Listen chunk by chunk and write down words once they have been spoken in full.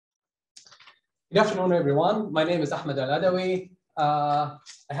Good afternoon, everyone. My name is Ahmad Al-Adawi. I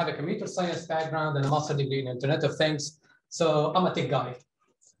have a computer science background and a master's degree in Internet of Things. So I'm a tech guy.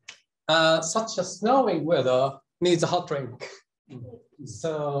 Such a snowing weather needs a hot drink.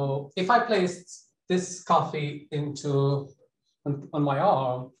 So if I place this coffee on my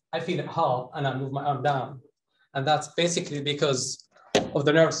arm, I feel it hot and I move my arm down. And that's basically because of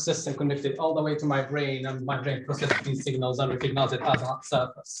the nervous system connected all the way to my brain, and my brain processes these signals and recognizes it as a hot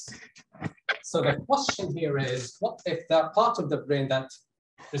surface. So the question here is, what if that part of the brain that's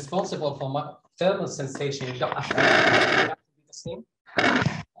responsible for my thermal sensation got affected? Would be the same?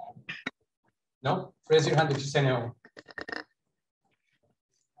 No? Raise your hand if you say no.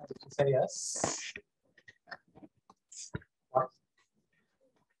 If you say yes. What?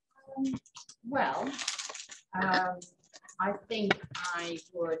 Well, I think I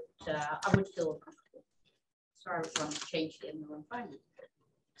would feel uncomfortable. So I would want to change the environment.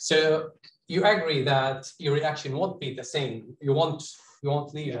 So you agree that your reaction won't be the same. You won't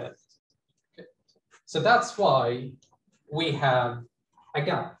leave it. Okay. So that's why we have a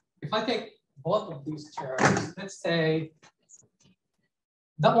gap. If I take both of these chairs, let's say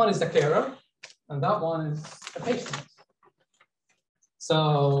that one is the carer and that one is the patient.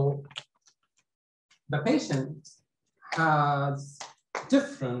 So the patient has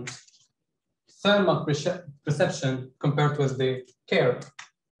different thermal perception compared with the carer.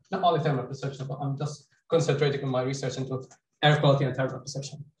 Not only thermal perception, but I'm just concentrating on my research into air quality and thermal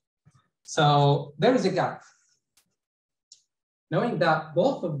perception. So there is a gap. Knowing that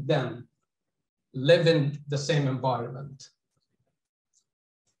both of them live in the same environment.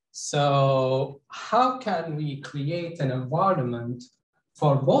 So how can we create an environment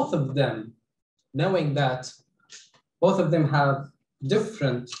for both of them, knowing that both of them have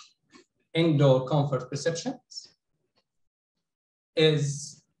different indoor comfort perceptions?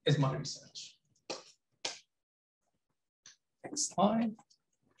 Is my research. Next slide.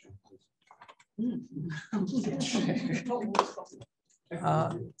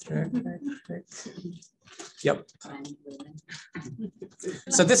 Yep.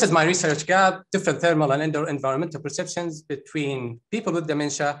 So this is my research gap, different thermal and indoor environmental perceptions between people with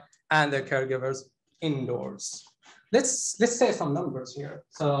dementia and their caregivers indoors. Let's say some numbers here.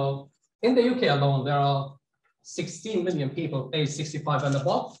 So in the UK alone, there are 16 million people aged 65 and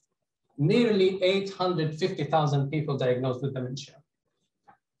above, nearly 850,000 people diagnosed with dementia.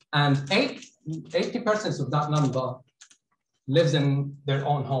 And 80% of that number lives in their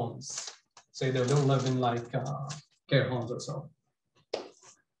own homes. So they don't live in like care homes or so.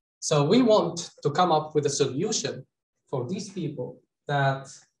 So we want to come up with a solution for these people that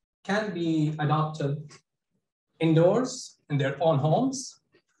can be adopted indoors in their own homes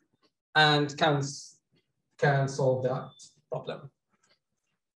and can solve that problem.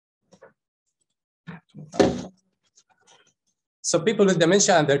 So people with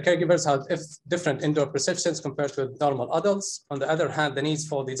dementia and their caregivers have different indoor perceptions compared to normal adults. On the other hand, the needs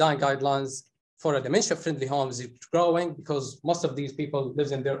for design guidelines for a dementia-friendly home is growing because most of these people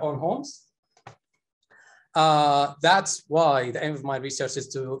live in their own homes. That's why the aim of my research is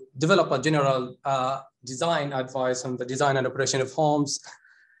to develop a general design advice on the design and operation of homes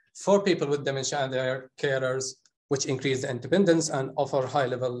for people with dementia and their carers, which increase the independence and offer high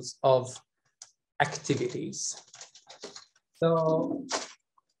levels of activities. So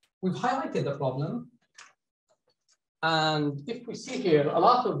we've highlighted the problem. And if we see here, a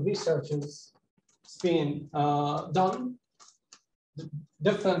lot of research has been done,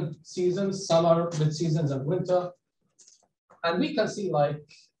 different seasons, summer, mid-seasons, and winter. And we can see like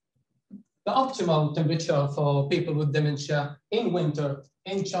the optimal temperature for people with dementia in winter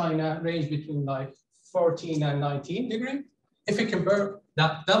in China range between like 14 and 19 degrees. If we compare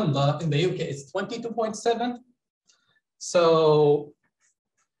that number in the UK, it's 22.7. So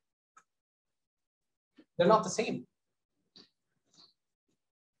they're not the same.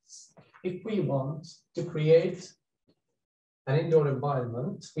 If we want to create an indoor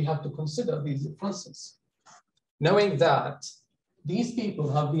environment, we have to consider these differences. Knowing that these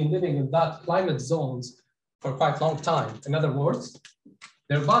people have been living in that climate zones for quite a long time. In other words,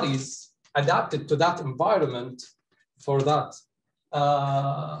 their bodies adapted to that environment for that,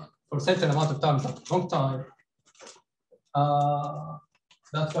 for a certain amount of time, that long time.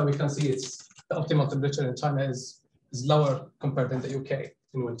 That's why we can see it's the optimal temperature in China is lower compared to the UK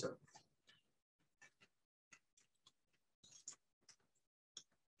in winter.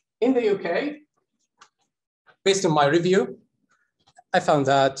 In the UK, based on my review, I found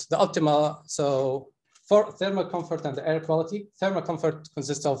that the optimal, so for thermal comfort and the air quality, thermal comfort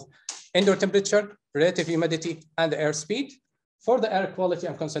consists of indoor temperature, relative humidity, and the airspeed. for the air quality,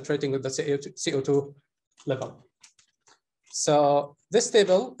 I'm concentrating with the CO2 level. So this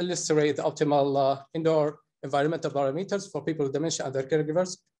table illustrates the optimal indoor environmental parameters for people with dementia and their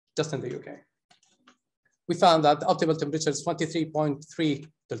caregivers just in the UK. We found that the optimal temperature is 23.3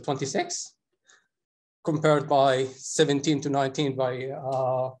 to 26, compared by 17 to 19 by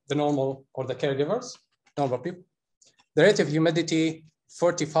the normal or the caregivers, normal people. The relative humidity,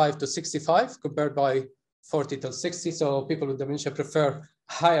 45 to 65, compared by 40 to 60. So people with dementia prefer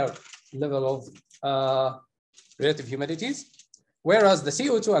higher level of relative humidities, whereas the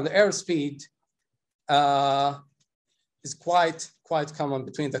CO2 and the airspeed is quite common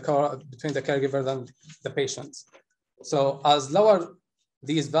between the caregiver and the patients. So as lower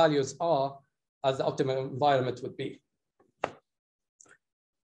these values are, as the optimal environment would be.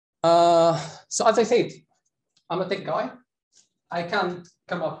 So as I said, I'm a tech guy. I can't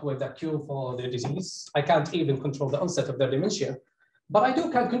come up with a cure for the disease. I can't even control the onset of their dementia, but I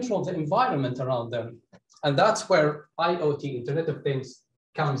can control the environment around them. And that's where IoT, Internet of Things,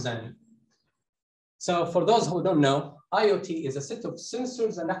 comes in. So for those who don't know, IoT is a set of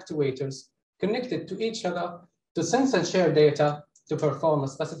sensors and actuators connected to each other to sense and share data to perform a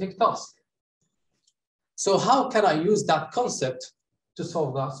specific task. So how can I use that concept to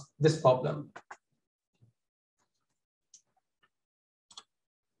solve this problem?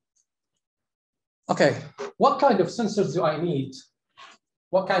 Okay, what kind of sensors do I need?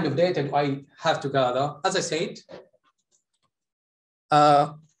 What kind of data do I have to gather? As I said,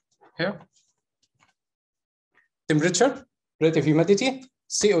 here, temperature, relative humidity,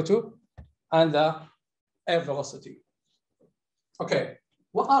 CO2, and the air velocity. Okay,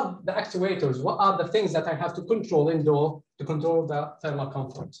 what are the actuators? What are the things that I have to control indoor to control the thermal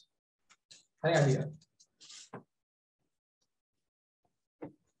comfort? Any idea?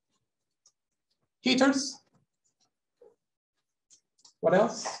 Heaters. What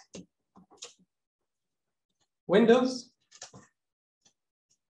else? Windows.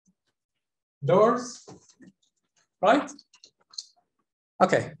 Doors. Right?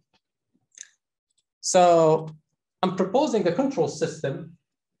 Okay. So I'm proposing a control system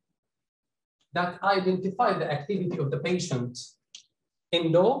that identifies the activity of the patient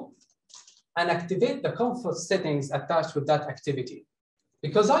indoor and activate the comfort settings attached with that activity.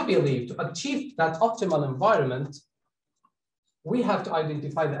 Because I believe to achieve that optimal environment, we have to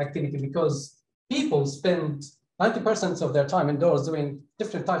identify the activity, because people spend 90% of their time indoors doing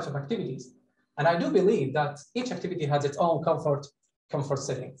different types of activities. And I do believe that each activity has its own comfort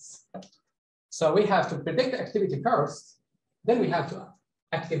settings. So we have to predict the activity first, then we have to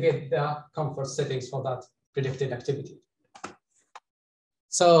activate the comfort settings for that predicted activity.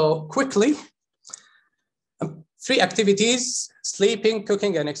 So quickly, 3 activities: sleeping,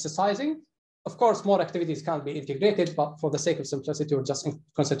 cooking, and exercising. Of course, more activities can be integrated, but for the sake of simplicity, we're just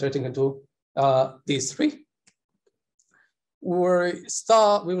concentrating into these 3.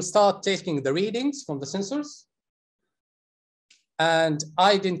 We will start taking the readings from the sensors and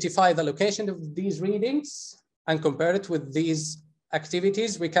identify the location of these readings and compare it with these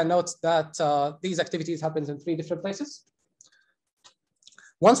activities. We can note that these activities happen in 3 different places.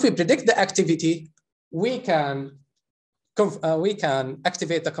 Once we predict the activity, we can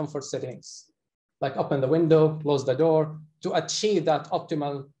activate the comfort settings, like open the window, close the door, to achieve that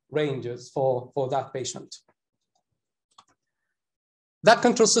optimal ranges for that patient. That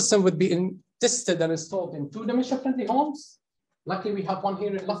control system would be tested and installed in 2 dementia-friendly homes. Luckily, we have one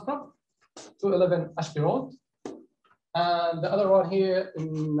here in Loughborough, 211 Ashby Road, and the other one here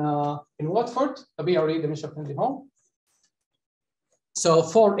in Watford, a BRE dementia-friendly home. So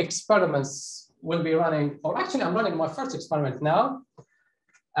 4 experiments will be running, or actually I'm running my first experiment now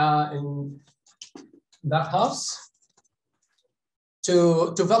in that house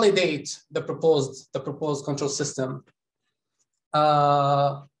to validate the proposed control system.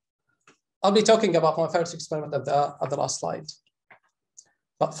 I'll be talking about my first experiment at the last slide.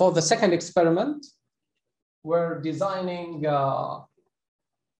 But for the second experiment, we're designing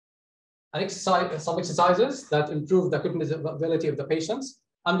some exercises that improve the cognitive ability of the patients.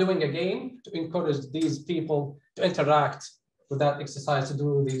 I'm doing a game to encourage these people to interact with that exercise, to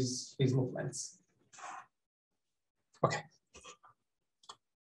do these movements. Okay.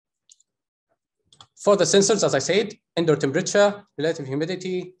 For the sensors, as I said, indoor temperature, relative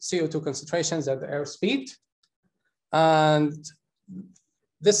humidity, CO2 concentrations, and the airspeed. And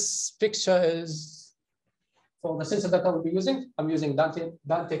this picture is for the sensor that I will be using. I'm using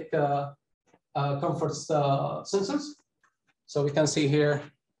Dantec comfort sensors. So we can see here,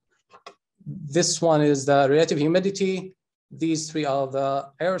 this one is the relative humidity. These 3 are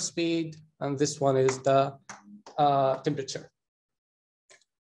the airspeed, and this one is the temperature.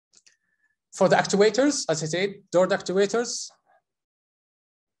 For the actuators, as I said, door actuators,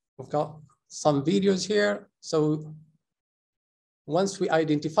 we've got some videos here. So once we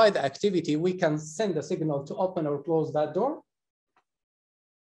identify the activity, we can send a signal to open or close that door.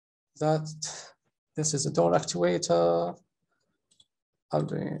 This is a door actuator. I'll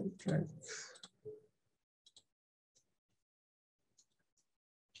do it.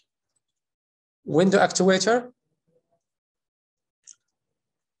 Window actuator.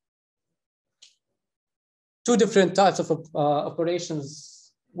 Two different types of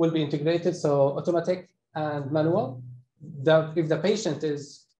operations will be integrated, so automatic and manual. If the patient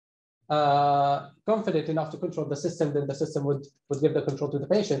is confident enough to control the system, then the system would give the control to the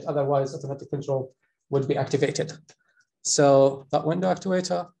patient. Otherwise, automatic control would be activated. So that window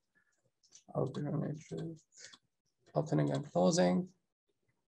actuator, opening and closing,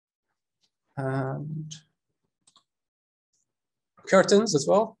 and curtains as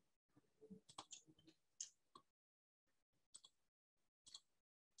well.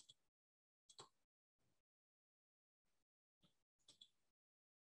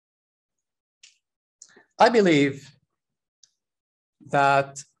 I believe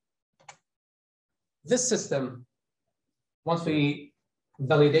that this system, once we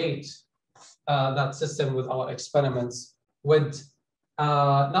validate that system with our experiments, would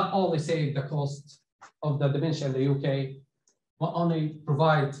not only save the cost of the dementia in the UK, not only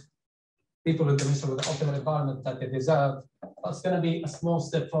provide people with dementia with the optimal environment that they deserve, but it's going to be a small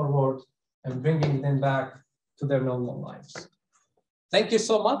step forward in bringing them back to their normal lives. Thank you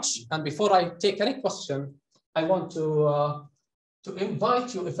so much. And before I take any question, I want to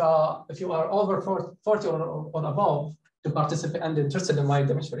invite you, if you are over 40 or above, to participate and interested in my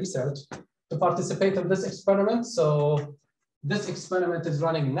dementia research, to participate in this experiment. So this experiment is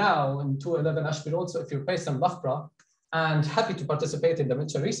running now in 211 Ashby Road. So if you're based in Loughborough and happy to participate in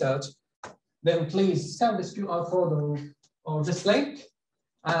dementia research, then please scan this QR code or this link,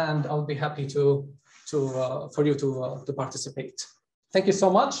 and I'll be happy for you to participate. Thank you so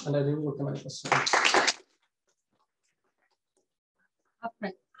much, and I will welcome any questions.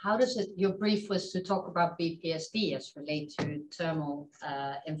 How does it, your brief was to talk about BPSD as related to thermal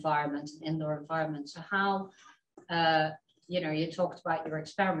environments, indoor environments. So how, you talked about your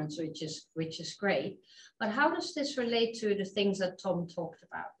experiments, which is great, but how does this relate to the things that Tom talked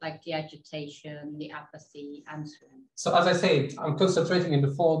about, like the agitation, the apathy, and so on? So as I said, I'm concentrating in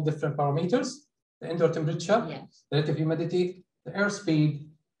the 4 different parameters: the indoor temperature, yes, the relative humidity, the airspeed,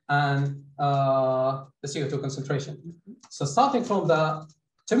 and the CO2 concentration. Mm-hmm. So starting from the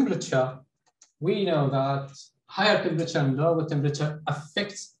temperature, we know that higher temperature and lower temperature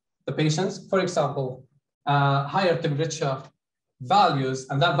affects the patients. For example, higher temperature values,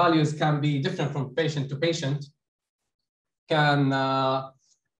 and that values can be different from patient to patient, can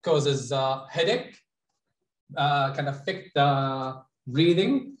causes headache, can affect the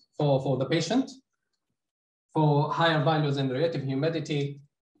breathing for the patient. For higher values in relative humidity,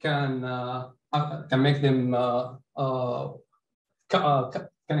 can make them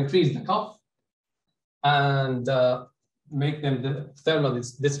can increase the cough and make them the thermal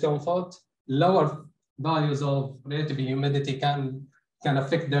discomfort. Lower values of relative humidity can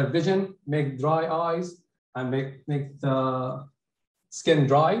affect their vision, make dry eyes, and make the skin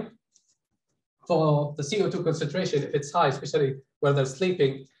dry. For the CO2 concentration, if it's high, especially where they're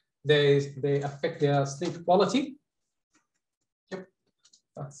sleeping, they affect their sleep quality. Yep,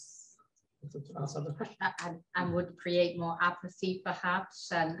 that's to answer the question. And would create more apathy,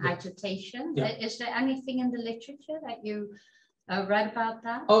 perhaps, and agitation. Yeah. Is there anything in the literature that you read about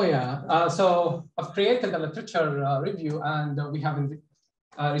that? Oh yeah. So I've created a literature review, and we have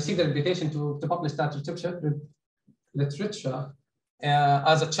received an invitation to publish that literature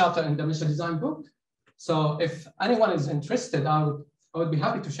as a chapter in the Dementia Design book. So if anyone is interested, I would be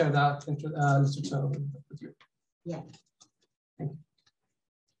happy to share that literature with you. Yeah. Thank you.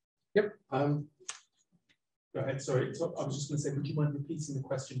 Yep. Go ahead. Sorry. So I was just going to say, would you mind repeating the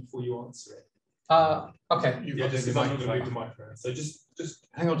question before you answer it? Okay. Yeah, just because I'm not going to move the microphone. So just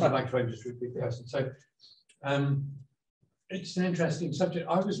hang on to the microphone, just repeat the question. So it's an interesting subject.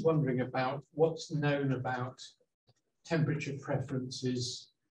 I was wondering about what's known about temperature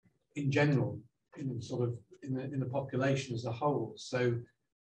preferences in general, in sort of in the population as a whole. So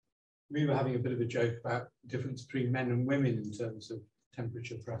we were having a bit of a joke about the difference between men and women in terms of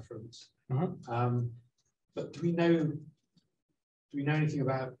temperature preference. Mm-hmm. But do we know anything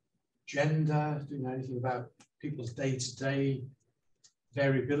about gender? Do we know anything about people's day-to-day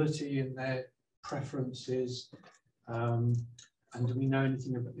variability in their preferences? And do we know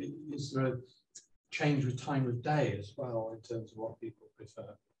anything about, is there a change with time of day as well in terms of what people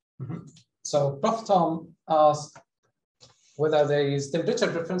prefer? Mm-hmm. So Prof. Tom asked whether these temperature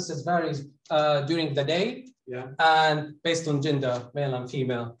preferences varies during the day and based on gender, male and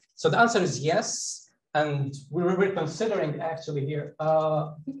female. So the answer is yes. And we're considering actually here,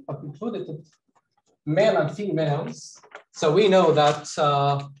 I think I've included it, male and females. So we know that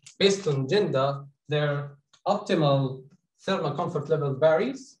based on gender, their optimal thermal comfort level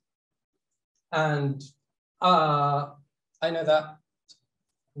varies. And I know that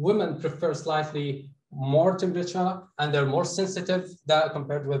women prefer slightly more temperature and they're more sensitive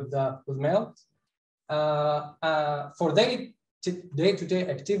compared with males. For day-to-day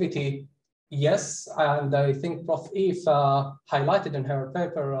activity, yes, and I think Prof. Eve highlighted in her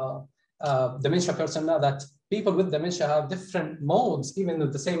paper, Dementia Personnel, that people with dementia have different modes even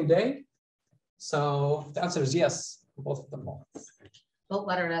in the same day. So the answer is yes, both of them. But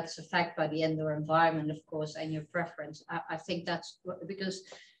whether that's affected by the indoor environment, of course, and your preference, I think that's because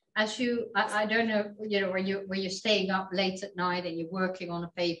as I don't know, when you're staying up late at night and you're working on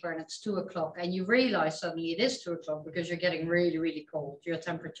a paper and it's 2 o'clock and you realize suddenly it is 2 o'clock because you're getting really, really cold. Your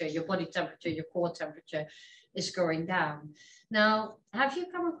temperature, your body temperature, your core temperature is going down. Now, have you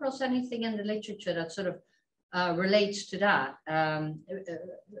come across anything in the literature that sort of relates to that?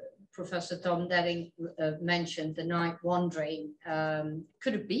 Professor Tom Denning mentioned the night wandering.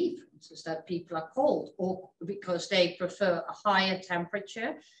 Could it be, for instance, that people are cold or because they prefer a higher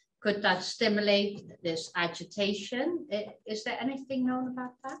temperature? Could that stimulate this agitation? Is there anything known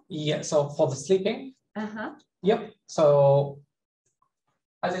about that? Yeah, so for the sleeping? Yep, so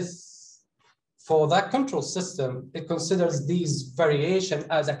for that control system, it considers these variation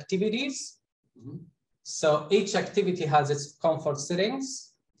as activities. So each activity has its comfort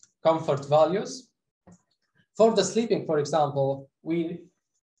settings, comfort values. For the sleeping, for example, we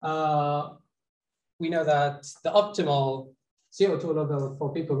know that the optimal CO2 level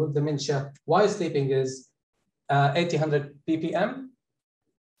for people with dementia while sleeping is 1800 ppm.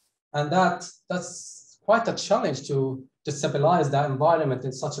 And that's quite a challenge to stabilize that environment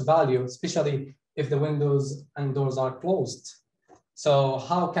in such a value, especially if the windows and doors are closed. So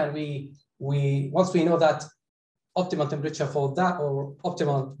how can we once we know that optimal temperature for that or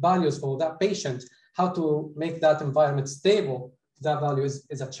optimal values for that patient, how to make that environment stable, that value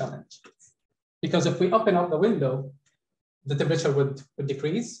is a challenge. Because if we open up the window, the temperature would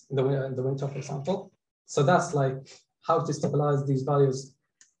decrease in the winter, for example. So that's like how to stabilize these values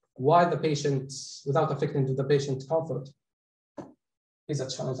while the patient, without affecting the patient's comfort, is a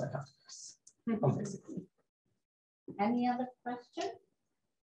challenge I have to face. Any other question?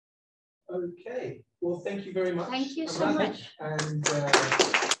 Okay, well, thank you very much. Thank you so much. And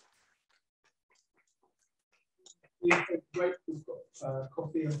we've got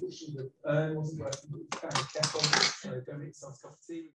coffee. Unfortunately, the urn wasn't working, but we found a kettle, so go make yourself a cup of tea.